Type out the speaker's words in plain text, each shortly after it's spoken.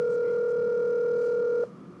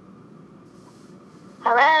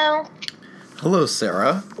Hello. Hello,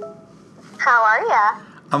 Sarah. How are ya?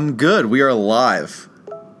 I'm good. We are live.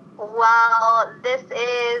 Well, this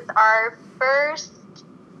is our first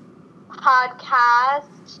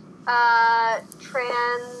podcast,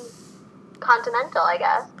 transcontinental, I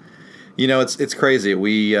guess. You know, it's crazy.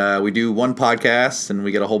 We do one podcast and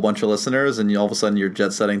we get a whole bunch of listeners, and all of a sudden you're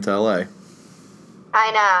jet setting to LA.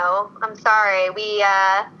 I know. I'm sorry.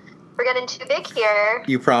 We're getting too big here.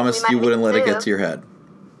 You promised you wouldn't let it get to your head.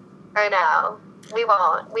 I know. We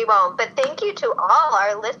won't. But thank you to all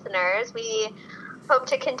our listeners. We hope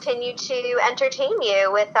to continue to entertain you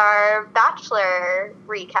with our Bachelor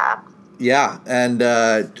recap. Yeah, and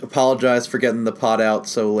apologize for getting the pod out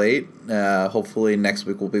so late. Hopefully next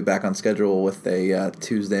week we'll be back on schedule with a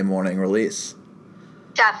Tuesday morning release.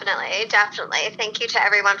 Definitely. Thank you to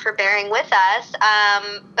everyone for bearing with us.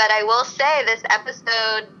 But I will say this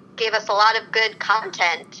episode gave us a lot of good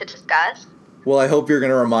content to discuss. Well, I hope you're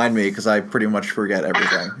going to remind me because I pretty much forget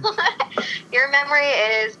everything. Your memory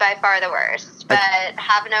is by far the worst, but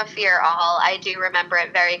have no fear, all. I do remember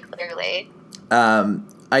it very clearly.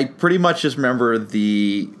 I pretty much just remember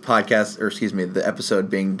the the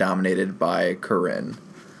episode being dominated by Corinne.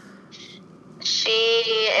 She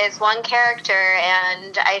is one character,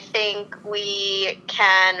 and I think we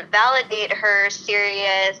can validate her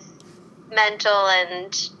serious mental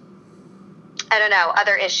and, I don't know,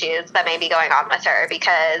 other issues that may be going on with her,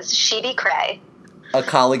 because she be cray. A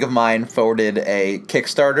colleague of mine forwarded a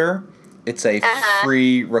Kickstarter. It's a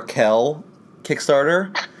free Raquel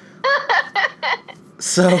Kickstarter.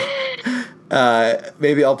 So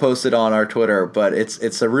maybe I'll post it on our Twitter, but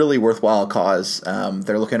it's a really worthwhile cause.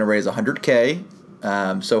 They're looking to raise $100K.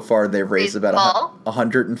 So far they've raised about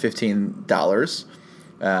 $115.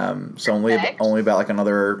 So only about like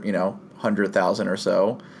another 100,000 or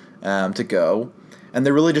so to go. And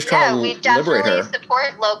they're really just trying to liberate her. We definitely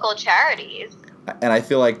support local charities. And I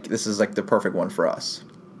feel like this is like the perfect one for us.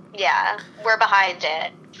 Yeah, we're behind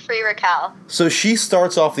it. Free Raquel. So she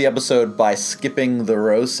starts off the episode by skipping the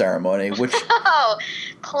rose ceremony, which... Oh,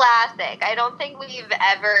 classic. I don't think we've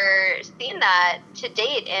ever seen that to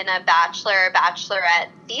date in a Bachelorette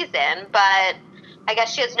season, but I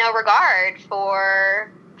guess she has no regard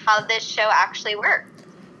for how this show actually works.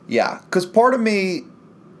 Yeah, because part of me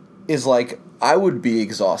is like, I would be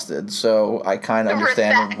exhausted, so I kind of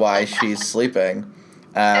understand why she's sleeping.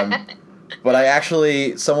 But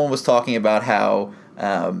someone was talking about how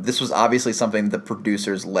this was obviously something the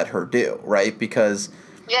producers let her do, right? Because,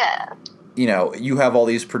 you have all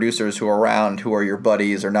these producers who are around who are your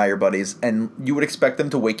buddies or not your buddies, and you would expect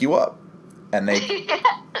them to wake you up. And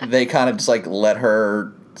they kind of just like let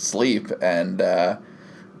her sleep, and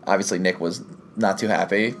obviously Nick was not too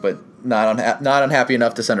happy, but not unhappy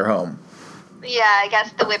enough to send her home. Yeah, I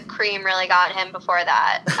guess the whipped cream really got him before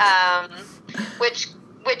that, which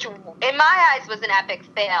in my eyes was an epic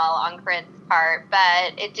fail on Corinne's part,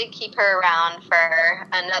 but it did keep her around for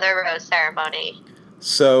another rose ceremony.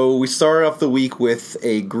 So we started off the week with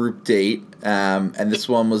a group date, and this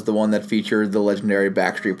one was the one that featured the legendary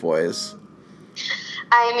Backstreet Boys.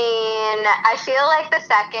 I mean, I feel like the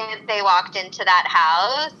second they walked into that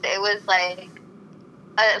house, it was like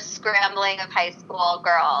a scrambling of high school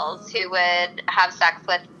girls who would have sex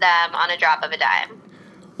with them on a drop of a dime.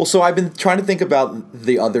 Well, so I've been trying to think about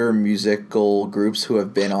the other musical groups who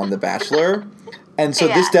have been on The Bachelor, and so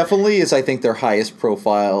this definitely is, I think, their highest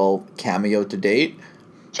profile cameo to date.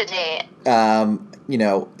 Soulja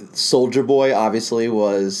Boy obviously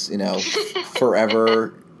was,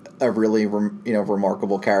 forever a really,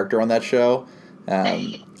 remarkable character on that show.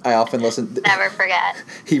 I often listen. Never forget.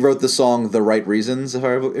 He wrote the song "The Right Reasons," if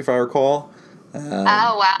I recall.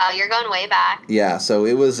 Oh wow, you're going way back. Yeah, so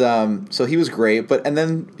it was. So he was great, and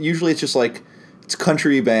then usually it's just like it's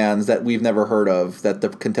country bands that we've never heard of that the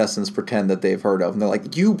contestants pretend that they've heard of, and they're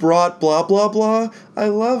like, "You brought blah blah blah. I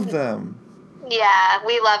love them." Yeah,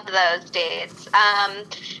 we loved those dates.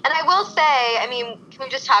 And I will say, I mean, can we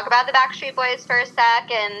just talk about the Backstreet Boys for a sec?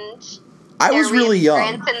 And I was really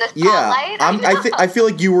young. In the spotlight? Yeah, I feel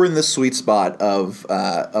like you were in the sweet spot of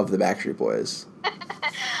the Backstreet Boys.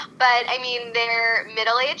 But I mean, they're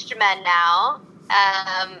middle-aged men now.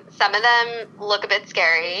 Some of them look a bit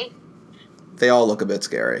scary. They all look a bit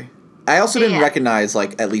scary. I also didn't recognize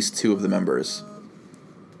like at least two of the members.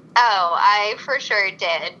 Oh, I for sure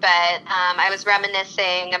did, but I was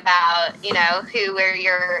reminiscing about who were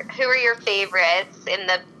your favorites in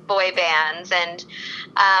the boy bands, and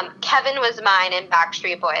Kevin was mine in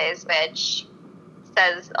Backstreet Boys, which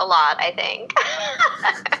says a lot, I think.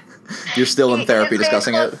 You're still in therapy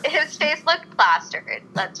discussing it? His face looked plastered,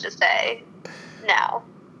 let's just say. No.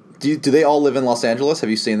 Do they all live in Los Angeles? Have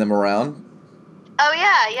you seen them around? Oh,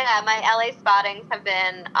 yeah. My LA spottings have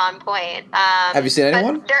been on point. Have you seen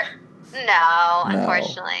anyone? No, No.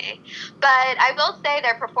 Unfortunately. But I will say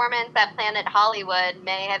their performance at Planet Hollywood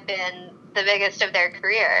may have been the biggest of their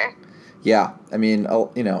career. Yeah, I mean,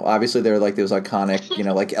 obviously they're like those iconic,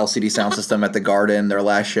 like LCD sound system at the Garden, their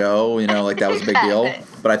last show, like that was a big deal.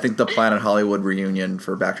 But I think the Planet Hollywood reunion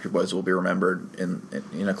for Backstreet Boys will be remembered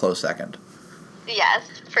in a close second.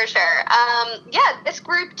 Yes, for sure. This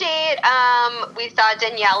group date, we saw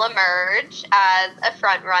Danielle emerge as a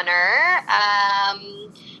front runner.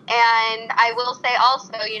 And I will say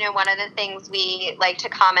also, one of the things we like to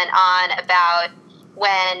comment on about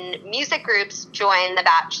when music groups join the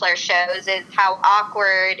Bachelor shows is how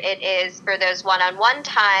awkward it is for those one-on-one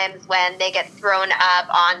times when they get thrown up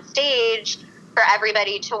on stage for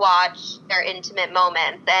everybody to watch their intimate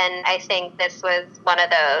moments. And I think this was one of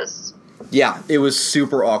those. Yeah, it was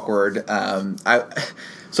super awkward.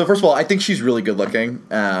 So first of all, I think she's really good looking,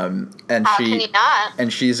 and How can you not?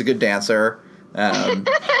 And she's a good dancer.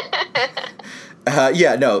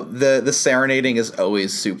 The serenading is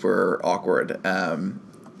always super awkward,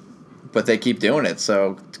 but they keep doing it.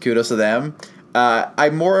 So kudos to them. I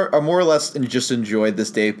more or less just enjoyed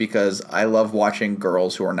this date because I love watching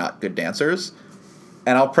girls who are not good dancers.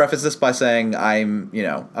 And I'll preface this by saying I'm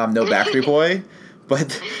no Backstreet Boy.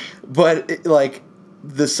 But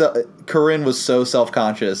Corinne was so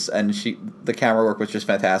self-conscious, and the camera work was just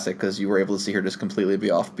fantastic because you were able to see her just completely be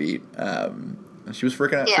offbeat, and she was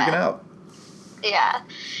freaking out. Yeah.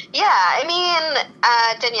 I mean,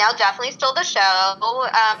 Danielle definitely stole the show.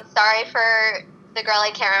 Sorry for the girl,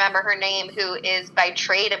 I can't remember her name, who is by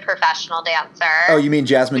trade a professional dancer. Oh, you mean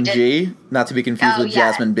Jasmine G? Not to be confused with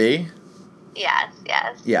Jasmine B? Yes.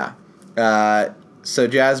 Yeah. So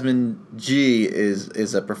Jasmine G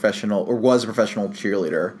is a professional, or was a professional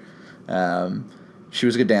cheerleader. She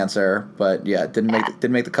was a good dancer, but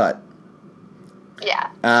didn't make the cut. Yeah.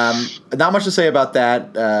 Not much to say about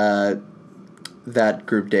that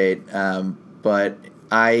group date, but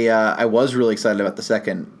I was really excited about the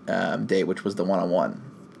second date, which was the one-on-one.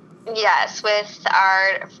 Yes, with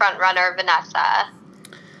our front runner Vanessa.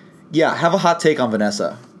 Yeah, have a hot take on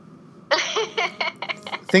Vanessa.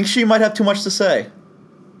 Think she might have too much to say.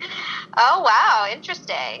 Oh, wow.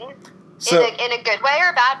 Interesting. So, in a good way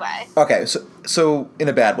or a bad way? Okay, so in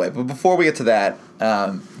a bad way. But before we get to that,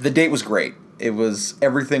 the date was great. It was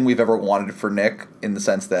everything we've ever wanted for Nick, in the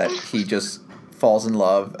sense that he just falls in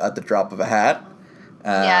love at the drop of a hat.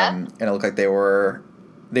 And it looked like they were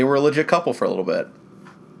a legit couple for a little bit.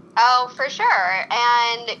 Oh, for sure.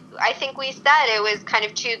 And I think we said it was kind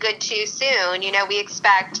of too good too soon. We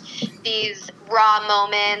expect these raw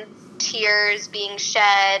moments, tears being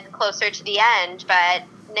shed closer to the end, but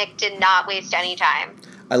Nick did not waste any time.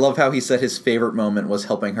 I love how he said his favorite moment was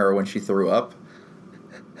helping her when she threw up.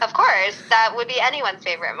 Of course. That would be anyone's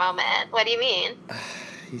favorite moment. What do you mean?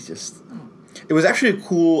 It was actually a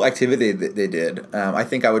cool activity that they did. I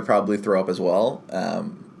think I would probably throw up as well,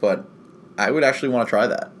 but I would actually want to try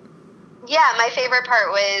that. Yeah, my favorite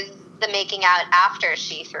part was the making out after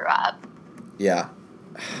she threw up. Yeah.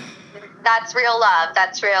 That's real love,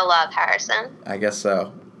 Harrison. I guess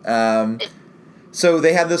so. So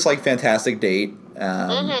they had this fantastic date,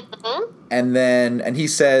 and he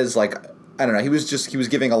says I don't know. He was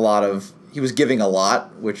giving a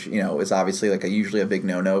lot, which is obviously usually a big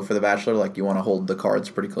no for the Bachelor. You want to hold the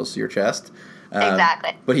cards pretty close to your chest.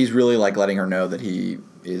 Exactly. But he's really letting her know that he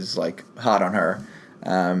is hot on her.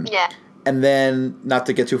 Yeah. And then, not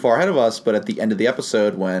to get too far ahead of us, but at the end of the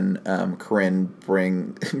episode, when Corinne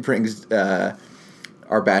brings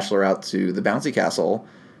our Bachelor out to the bouncy castle,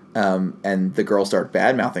 and the girls start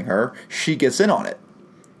bad-mouthing her, she gets in on it.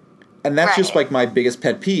 And that's just, my biggest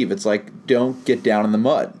pet peeve. It's don't get down in the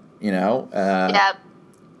mud, Yep.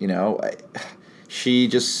 She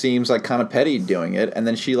just seems, kind of petty doing it, and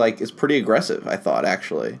then she, is pretty aggressive, I thought,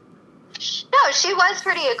 actually. No, she was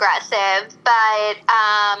pretty aggressive, but,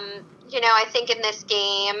 I think in this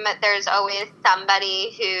game, there's always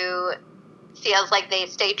somebody who feels like they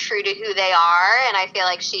stay true to who they are, and I feel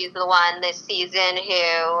like she's the one this season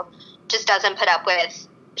who just doesn't put up with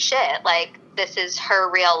shit. This is her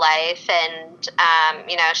real life, and,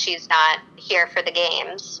 she's not here for the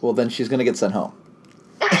games. Well, then she's going to get sent home.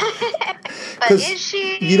 But is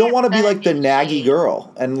she? You don't want to be the naggy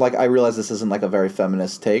girl. And, I realize this isn't, a very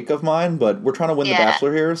feminist take of mine, but we're trying to win the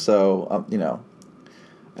Bachelor here, so,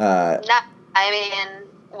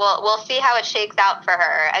 we'll see how it shakes out for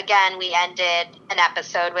her. Again, we ended an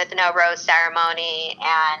episode with no rose ceremony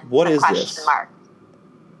and what a is question this? Mark.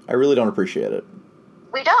 I really don't appreciate it.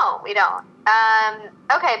 We don't.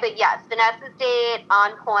 Okay, but yes, Vanessa's date,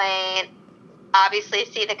 on point. Obviously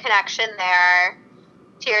see the connection there.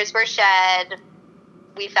 Tears were shed.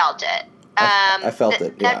 We felt it. I felt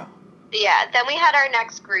it, yeah. Then we had our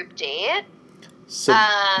next group date. So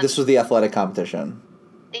this was the athletic competition.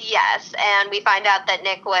 Yes, and we find out that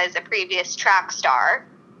Nick was a previous track star.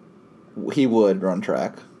 He would run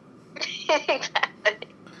track. Exactly.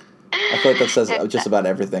 I feel like that says just about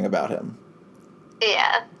everything about him.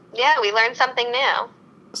 Yeah. Yeah, we learned something new.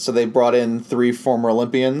 So they brought in 3 former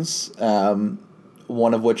Olympians,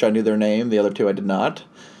 one of which I knew their name, the other 2 I did not.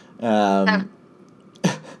 But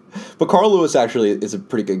Carl Lewis actually is a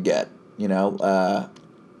pretty good get, you know?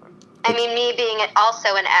 I mean, me being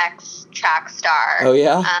also an ex-track star. Oh,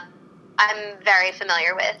 yeah? I'm very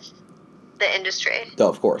familiar with the industry. Oh,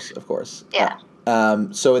 of course. Yeah.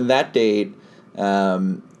 So in that date,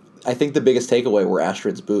 I think the biggest takeaway were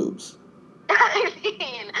Astrid's boobs. I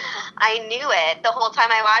mean, I knew it. The whole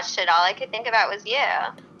time I watched it, all I could think about was you.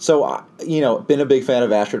 So, been a big fan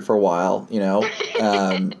of Astrid for a while,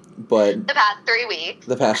 but... The past 3 weeks.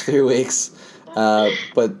 The past 3 weeks.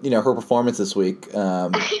 But, her performance this week...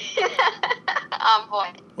 on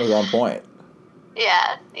point. Was on point.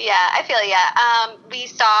 Yeah, I feel we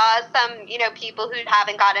saw some, people who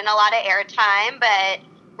haven't gotten a lot of airtime, but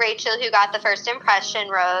Rachel, who got the first impression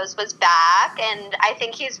rose, was back, and I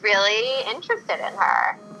think he's really interested in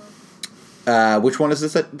her. Which one is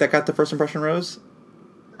this that got the first impression rose?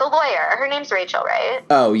 The lawyer. Her name's Rachel, right?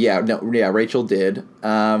 Oh, yeah. No, yeah, Rachel did.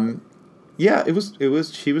 Yeah,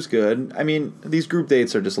 she was good. I mean, these group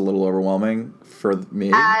dates are just a little overwhelming for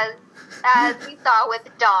me. As we saw with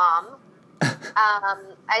Dom,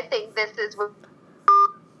 I think this is...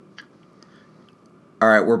 All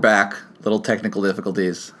right, we're back. Little technical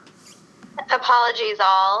difficulties. Apologies,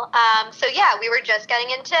 all. So, yeah, we were just getting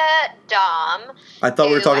into Dom. I thought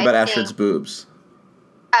we were talking about Astrid's boobs.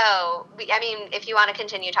 Oh, if you want to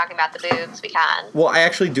continue talking about the boobs, we can. Well, I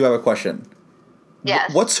actually do have a question.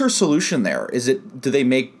 Yes. What's her solution there? Do they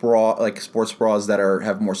make sports bras that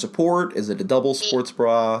have more support? Is it a double sports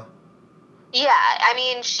bra? Yeah,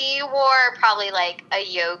 she wore probably a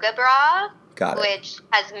yoga bra. Got it. Which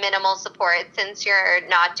has minimal support since you're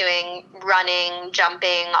not doing running,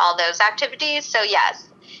 jumping, all those activities. So yes,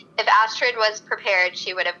 if Astrid was prepared,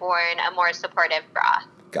 she would have worn a more supportive bra.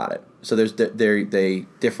 Got it. So they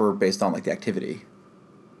differ based on the activity.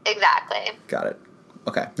 Exactly. Got it.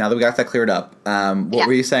 Okay. Now that we got that cleared up, what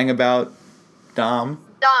were you saying about Dom?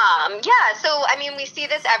 Yeah. So, we see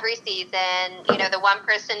this every season. The one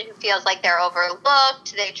person who feels like they're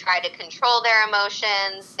overlooked, they try to control their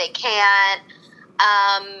emotions, they can't.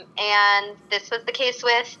 And this was the case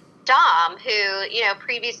with Dom, who,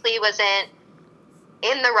 previously wasn't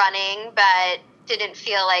in the running, but didn't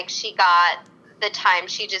feel like she got the time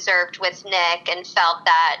she deserved with Nick and felt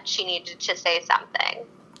that she needed to say something.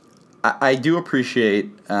 I do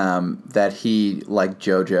appreciate that he, like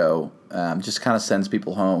JoJo, just kind of sends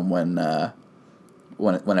people home whenever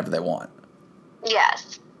they want.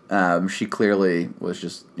 Yes. She clearly was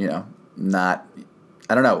just, not...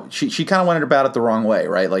 I don't know. She kind of went about it the wrong way,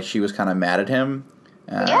 right? She was kind of mad at him.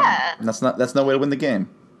 Yeah. And that's no way to win the game.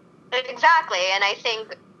 Exactly. And I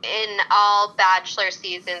think in all Bachelor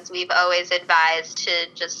seasons, we've always advised to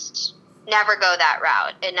just never go that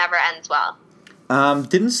route. It never ends well.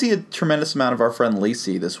 Didn't see a tremendous amount of our friend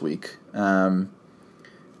Lacey this week. I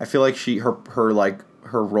feel like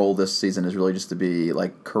her role this season is really just to be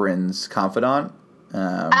Corinne's confidant.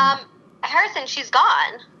 Harrison, she's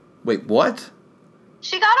gone. Wait, what?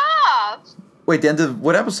 She got off. Wait, the end of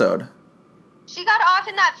what episode? She got off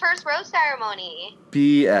in that first rose ceremony.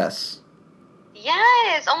 BS.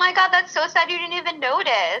 Yes. Oh my God, that's so sad you didn't even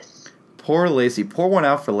notice. Poor Lacey. Pour one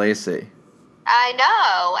out for Lacey. I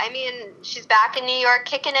know. She's back in New York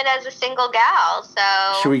kicking it as a single gal, so...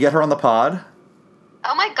 Should we get her on the pod?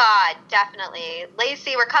 Oh my God, definitely.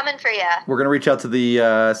 Lacey, we're coming for you. We're going to reach out to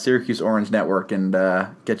the Syracuse Orange Network and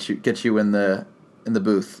get you in the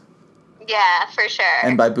booth. Yeah, for sure.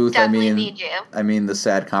 And by booth, definitely need you. I mean the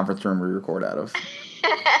sad conference room we record out of.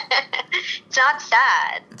 It's not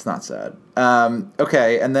sad. It's not sad.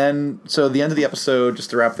 Okay, and then, so the end of the episode,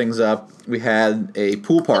 just to wrap things up, we had a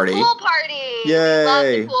pool party. The pool party! Yay! We love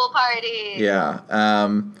the pool party. Yeah.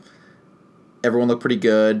 Everyone looked pretty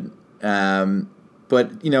good.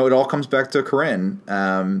 But, it all comes back to Corinne.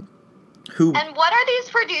 Who? And what are these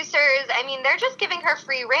producers? They're just giving her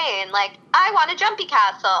free reign. I want a jumpy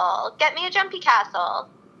castle. Get me a jumpy castle.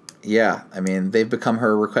 Yeah, I mean, they've become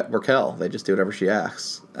her Raquel. They just do whatever she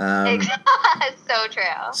asks. So true.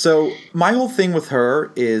 So my whole thing with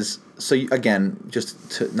her is, again,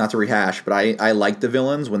 not to rehash, but I like the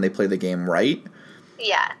villains when they play the game right.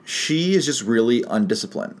 Yeah. She is just really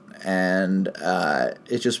undisciplined, and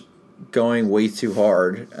it's just going way too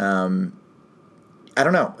hard. I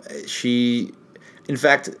don't know. In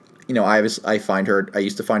fact, I find her. I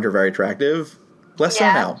used to find her very attractive. Less so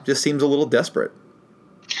now. Just seems a little desperate.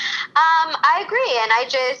 I agree, and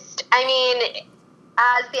I mean,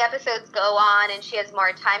 as the episodes go on and she has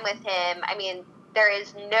more time with him, I mean, there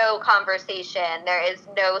is no conversation, there is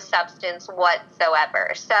no substance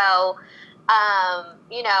whatsoever. So,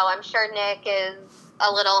 I'm sure Nick is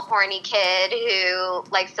a little horny kid who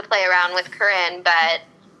likes to play around with Corinne, but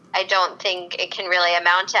I don't think it can really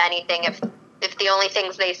amount to anything if the only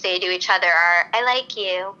things they say to each other are, "I like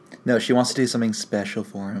you." No, she wants to do something special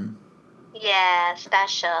for him. Yeah,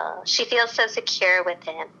 special. She feels so secure with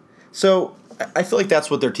him. So I feel like that's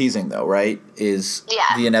what they're teasing, though, right? Is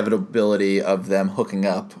the inevitability of them hooking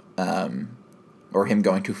up, or him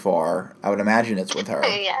going too far. I would imagine it's with her.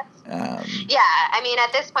 Yes. I mean,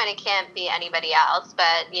 at this point, it can't be anybody else,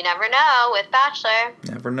 but you never know with Bachelor.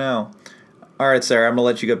 Never know. All right, Sarah, I'm going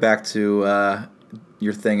to let you get back to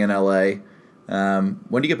your thing in L.A. When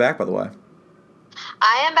do you get back, by the way?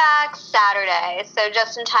 I am back Saturday, so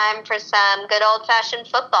just in time for some good old-fashioned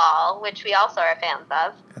football, which we also are fans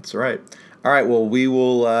of. That's right. All right, well,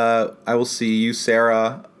 I will see you,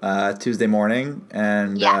 Sarah, Tuesday morning,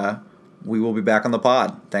 and we will be back on the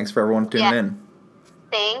pod. Thanks for everyone tuning in.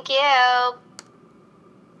 Thank you.